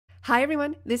Hi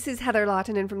everyone, this is Heather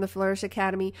Lottinen from the Flourish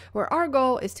Academy, where our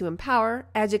goal is to empower,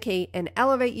 educate, and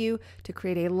elevate you to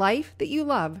create a life that you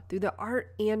love through the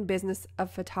art and business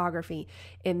of photography.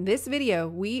 In this video,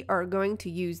 we are going to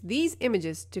use these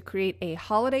images to create a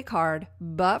holiday card,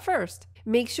 but first,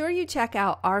 make sure you check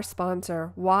out our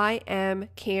sponsor,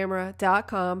 ymcamera.com,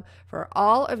 for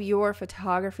all of your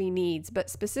photography needs.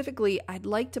 But specifically, I'd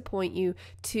like to point you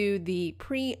to the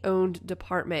pre-owned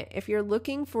department. If you're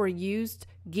looking for used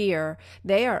gear,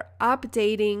 they are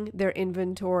updating their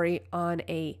inventory on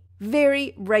a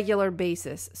very regular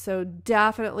basis. So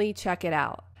definitely check it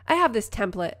out. I have this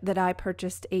template that I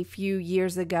purchased a few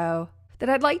years ago that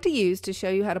I'd like to use to show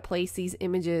you how to place these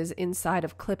images inside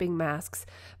of clipping masks.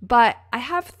 But I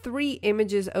have 3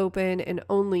 images open and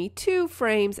only 2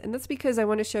 frames, and that's because I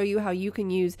want to show you how you can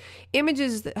use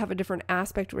images that have a different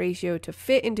aspect ratio to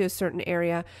fit into a certain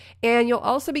area. And you'll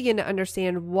also begin to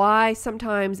understand why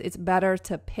sometimes it's better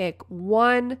to pick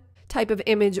one type of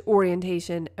image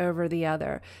orientation over the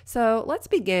other. So let's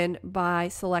begin by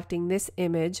selecting this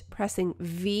image, pressing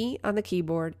V on the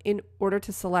keyboard in order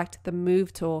to select the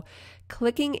Move tool,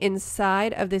 clicking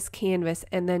inside of this canvas,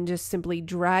 and then just simply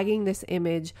dragging this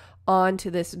image onto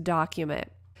this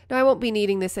document. Now, I won't be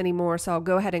needing this anymore, so I'll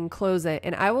go ahead and close it,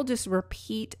 and I will just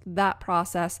repeat that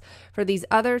process for these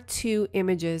other 2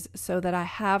 images so that I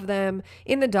have them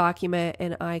in the document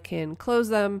and I can close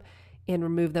them and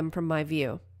remove them from my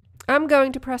view. I'm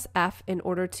going to press F in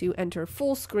order to enter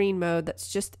full screen mode.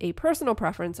 That's just a personal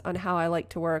preference on how I like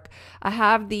to work. I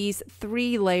have these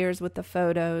 3 layers with the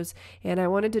photos, and I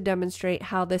wanted to demonstrate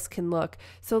how this can look.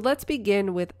 So let's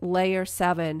begin with layer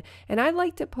 7, and I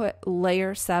like to put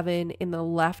layer 7 in the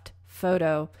left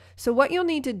photo. So what you'll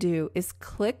need to do is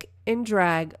click and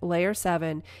drag layer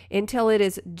 7 until it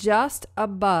is just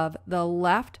above the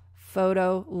left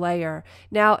photo layer.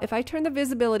 Now, if I turn the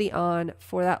visibility on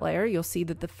for that layer, you'll see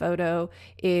that the photo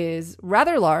is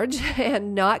rather large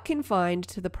and not confined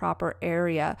to the proper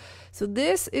area. So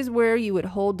this is where you would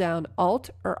hold down Alt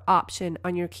or Option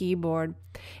on your keyboard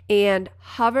and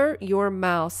hover your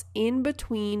mouse in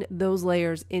between those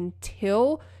layers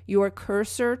until your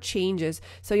cursor changes.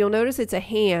 So you'll notice it's a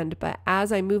hand, but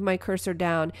as I move my cursor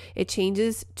down, it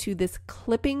changes to this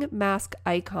clipping mask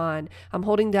icon. I'm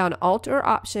holding down Alt or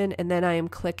Option, and then I am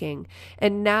clicking.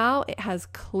 And now it has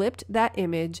clipped that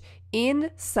image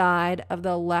inside of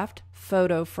the left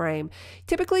photo frame.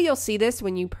 Typically, you'll see this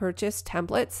when you purchase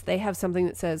templates. They have something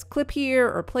that says clip here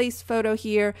or place photo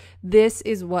here. This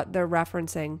is what they're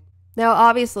referencing. Now,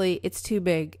 obviously, it's too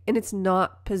big and it's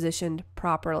not positioned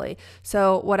properly.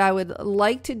 So what I would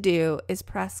like to do is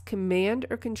press Command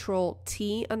or Control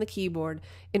T on the keyboard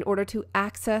in order to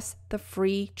access the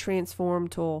free transform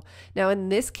tool. Now, in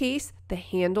this case, the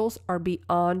handles are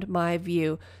beyond my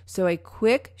view. So a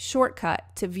quick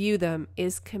shortcut to view them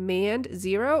is Command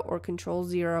 0 or Control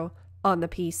 0 on the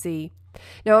PC.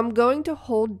 Now I'm going to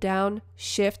hold down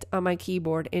Shift on my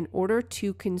keyboard in order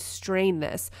to constrain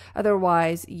this.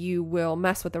 Otherwise, you will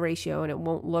mess with the ratio and it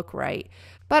won't look right.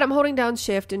 But I'm holding down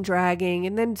Shift and dragging,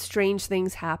 and then strange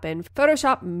things happen.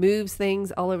 Photoshop moves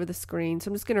things all over the screen,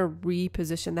 so I'm just going to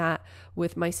reposition that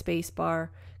with my space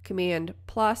bar. Command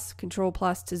plus, Control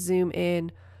plus to zoom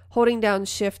in, holding down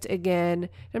Shift again.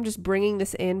 I'm just bringing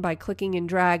this in by clicking and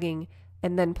dragging,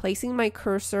 and then placing my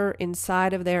cursor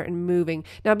inside of there and moving.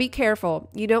 Now be careful.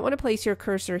 You don't want to place your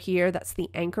cursor here. That's the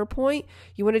anchor point.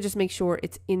 You want to just make sure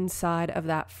it's inside of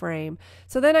that frame.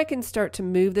 So then I can start to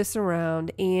move this around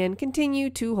and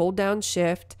continue to hold down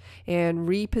Shift and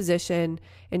reposition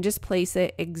and just place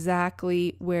it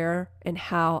exactly where and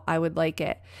how I would like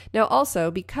it. Now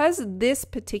also, because this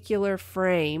particular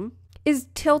frame is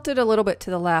tilted a little bit to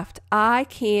the left, I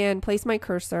can place my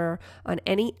cursor on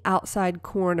any outside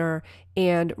corner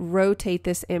and rotate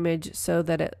this image so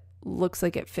that it looks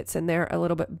like it fits in there a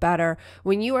little bit better.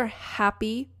 When you are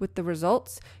happy with the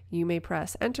results, you may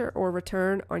press Enter or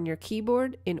Return on your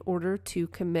keyboard in order to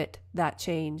commit that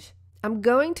change. I'm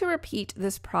going to repeat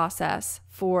this process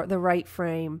for the right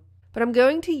frame, but I'm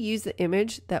going to use the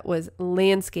image that was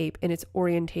landscape in its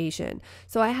orientation.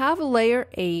 So I have layer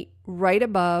 8 right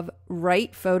above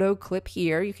right photo clip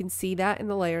here. You can see that in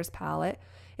the layers palette.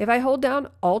 If I hold down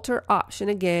Alt or Option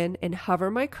again and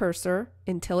hover my cursor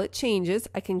until it changes,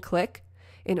 I can click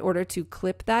in order to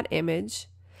clip that image,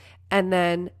 and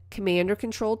then Command or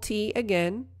Control T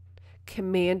again,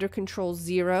 Command or Control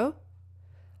 0,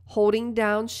 holding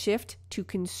down Shift to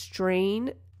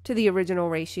constrain to the original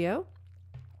ratio.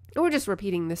 And we're just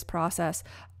repeating this process.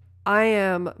 I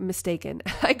am mistaken.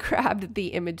 I grabbed the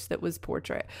image that was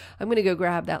portrait. I'm going to go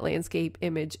grab that landscape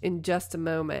image in just a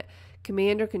moment.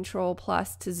 Command or Control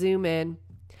plus to zoom in.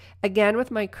 Again,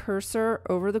 with my cursor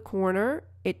over the corner,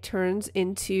 it turns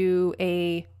into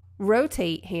a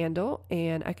rotate handle,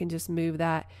 and I can just move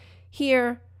that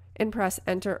here and press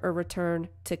enter or return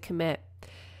to commit.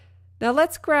 Now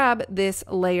let's grab this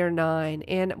layer 9,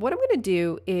 and what I'm going to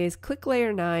do is click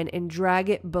layer 9 and drag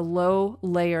it below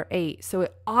layer 8. So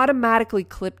it automatically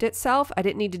clipped itself. I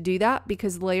didn't need to do that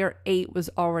because layer 8 was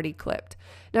already clipped.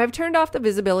 Now I've turned off the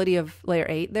visibility of layer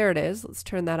 8. There it is. Let's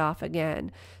turn that off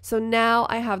again. So now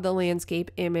I have the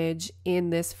landscape image in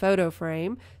this photo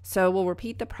frame. So we'll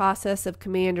repeat the process of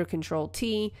Command or Control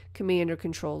T, Command or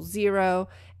Control 0,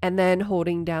 and then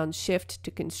holding down Shift to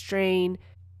constrain,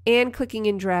 and clicking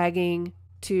and dragging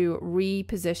to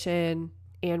reposition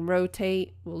and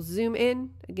rotate. We'll zoom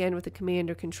in again with the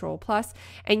Command or Control plus,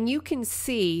 and you can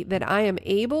see that I am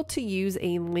able to use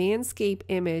a landscape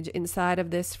image inside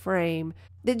of this frame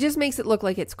that just makes it look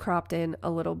like it's cropped in a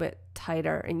little bit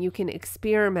tighter, and you can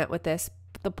experiment with this.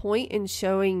 The point in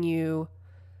showing you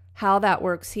how that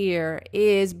works here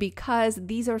is because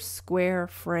these are square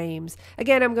frames.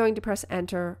 Again, I'm going to press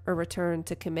enter or return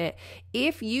to commit.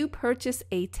 If you purchase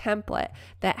a template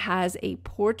that has a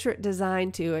portrait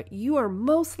design to it, you are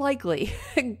most likely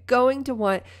going to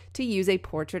want to use a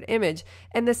portrait image,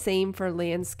 and the same for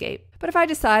landscape. But if I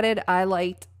decided I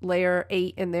liked layer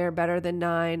 8 in there better than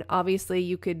 9, obviously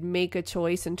you could make a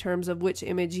choice in terms of which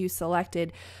image you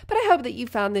selected. But I hope that you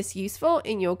found this useful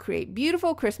and you'll create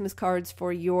beautiful Christmas cards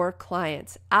for your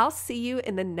clients. I'll see you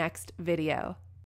in the next video.